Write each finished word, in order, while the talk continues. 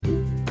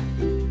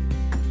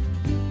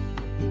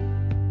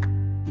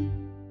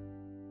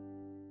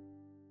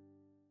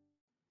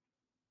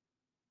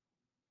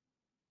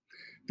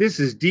This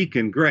is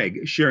Deacon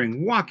Greg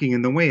sharing Walking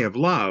in the Way of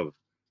Love.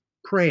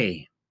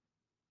 Pray.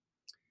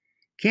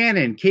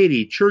 Canon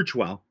Katie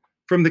Churchwell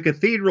from the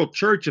Cathedral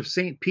Church of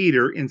St.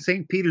 Peter in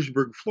St.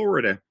 Petersburg,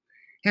 Florida,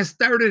 has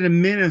started a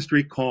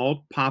ministry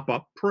called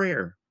Pop-Up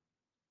Prayer.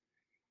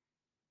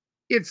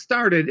 It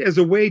started as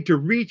a way to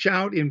reach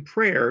out in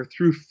prayer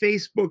through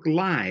Facebook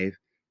Live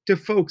to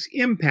folks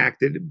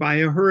impacted by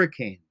a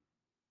hurricane.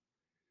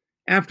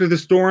 After the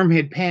storm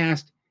had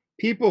passed,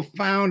 people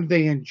found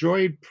they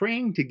enjoyed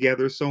praying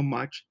together so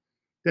much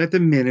that the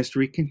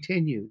ministry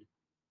continued.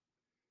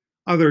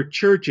 Other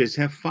churches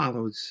have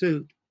followed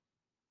suit.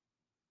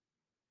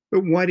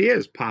 But what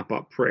is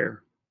pop-up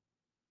prayer?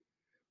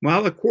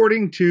 Well,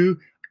 according to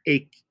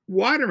a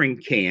watering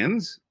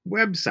cans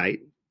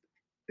website,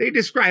 they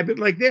describe it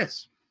like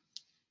this.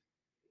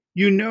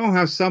 You know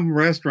how some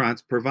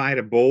restaurants provide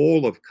a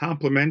bowl of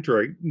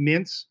complimentary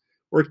mints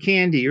or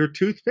candy or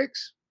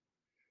toothpicks?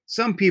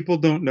 Some people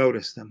don't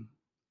notice them.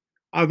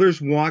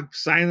 Others walk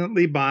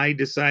silently by,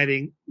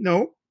 deciding,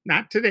 no,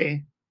 not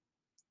today.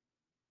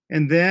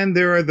 And then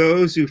there are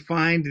those who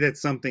find that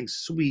something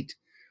sweet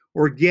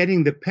or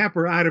getting the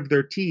pepper out of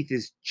their teeth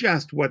is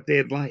just what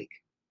they'd like.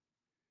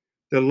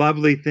 The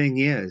lovely thing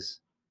is,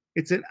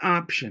 it's an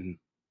option.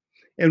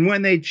 And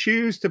when they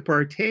choose to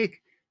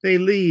partake, they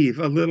leave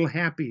a little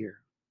happier.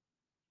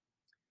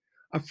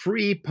 A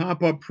free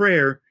pop-up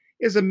prayer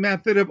is a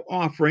method of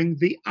offering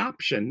the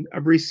option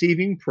of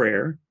receiving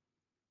prayer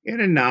in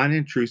a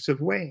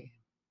non-intrusive way.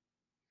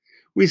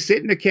 We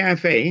sit in a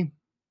cafe,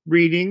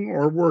 reading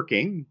or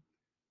working,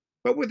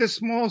 but with a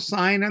small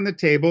sign on the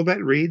table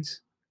that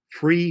reads,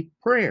 free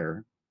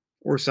prayer,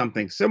 or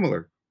something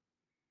similar.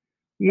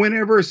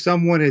 Whenever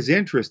someone is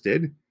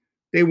interested,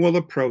 they will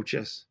approach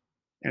us,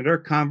 and our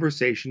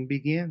conversation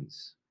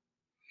begins.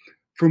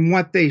 From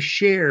what they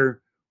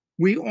share,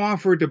 we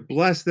offer to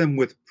bless them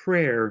with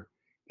prayer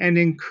and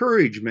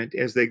encouragement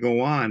as they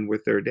go on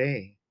with their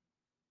day.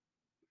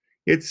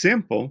 It's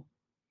simple,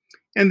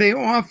 and they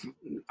often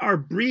are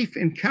brief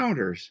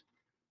encounters,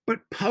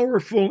 but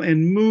powerful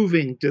and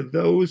moving to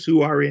those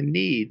who are in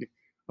need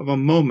of a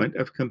moment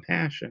of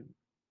compassion.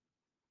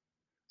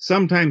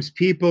 Sometimes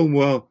people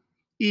will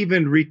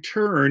even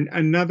return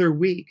another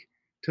week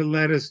to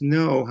let us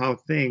know how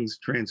things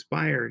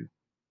transpired.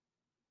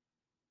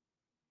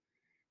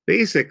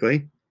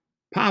 Basically,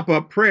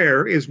 pop-up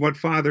prayer is what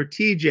Father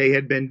TJ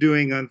had been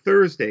doing on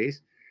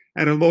Thursdays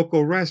at a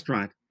local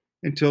restaurant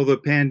until the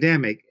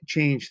pandemic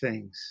changed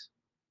things.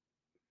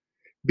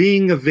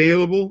 Being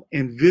available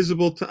and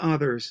visible to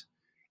others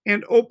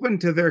and open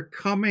to their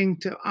coming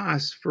to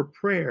us for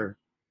prayer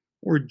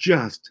or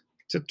just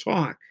to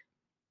talk.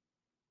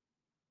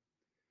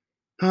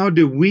 How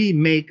do we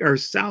make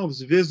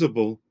ourselves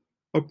visible,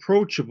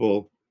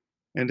 approachable,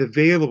 and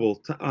available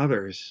to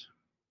others?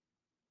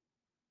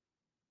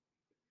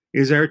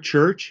 Is our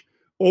church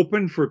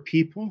open for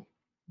people?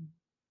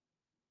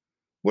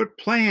 What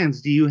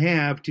plans do you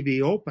have to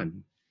be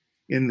open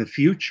in the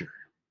future?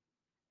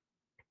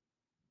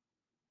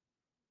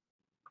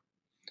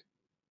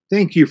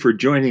 Thank you for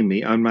joining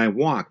me on my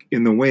walk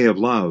in the way of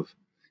love.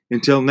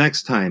 Until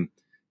next time,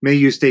 may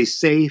you stay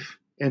safe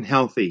and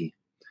healthy,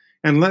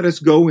 and let us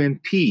go in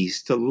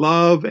peace to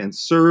love and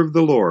serve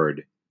the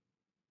Lord.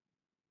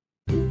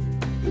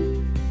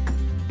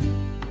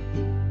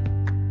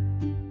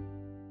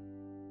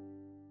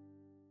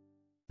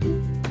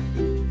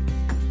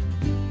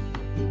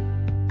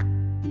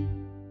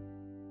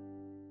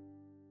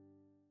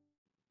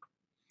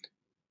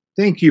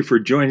 Thank you for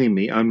joining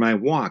me on my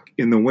walk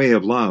in the way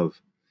of love.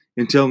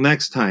 Until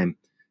next time,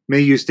 may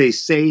you stay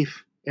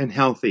safe and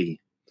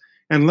healthy,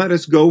 and let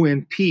us go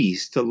in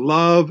peace to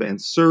love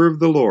and serve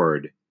the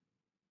Lord.